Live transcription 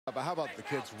But how about the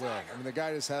kid's will? I mean, the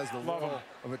guy just has the will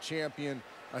of a champion.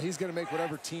 He's going to make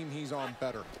whatever team he's on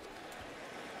better.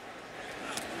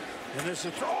 And this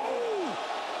is, oh,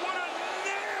 what a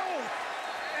nail!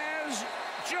 As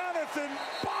Jonathan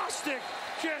Bostic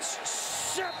just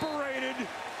separated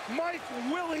Mike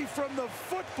Willie from the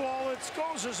football. It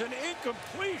goes as an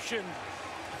incompletion.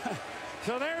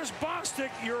 So there's Bostic,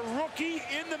 your rookie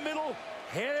in the middle.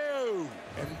 Hello.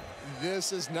 And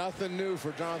this is nothing new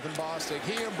for Jonathan Bostic.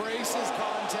 He embraces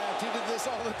contact. He did this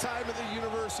all the time at the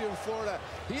University of Florida.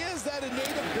 He has that innate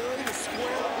ability to square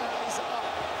guys up.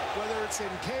 Whether it's in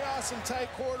chaos and tight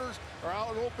quarters or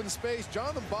out in open space,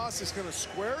 Jonathan Bostic's going to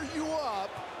square you up,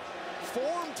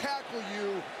 form tackle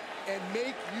you, and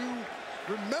make you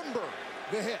remember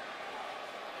the hit.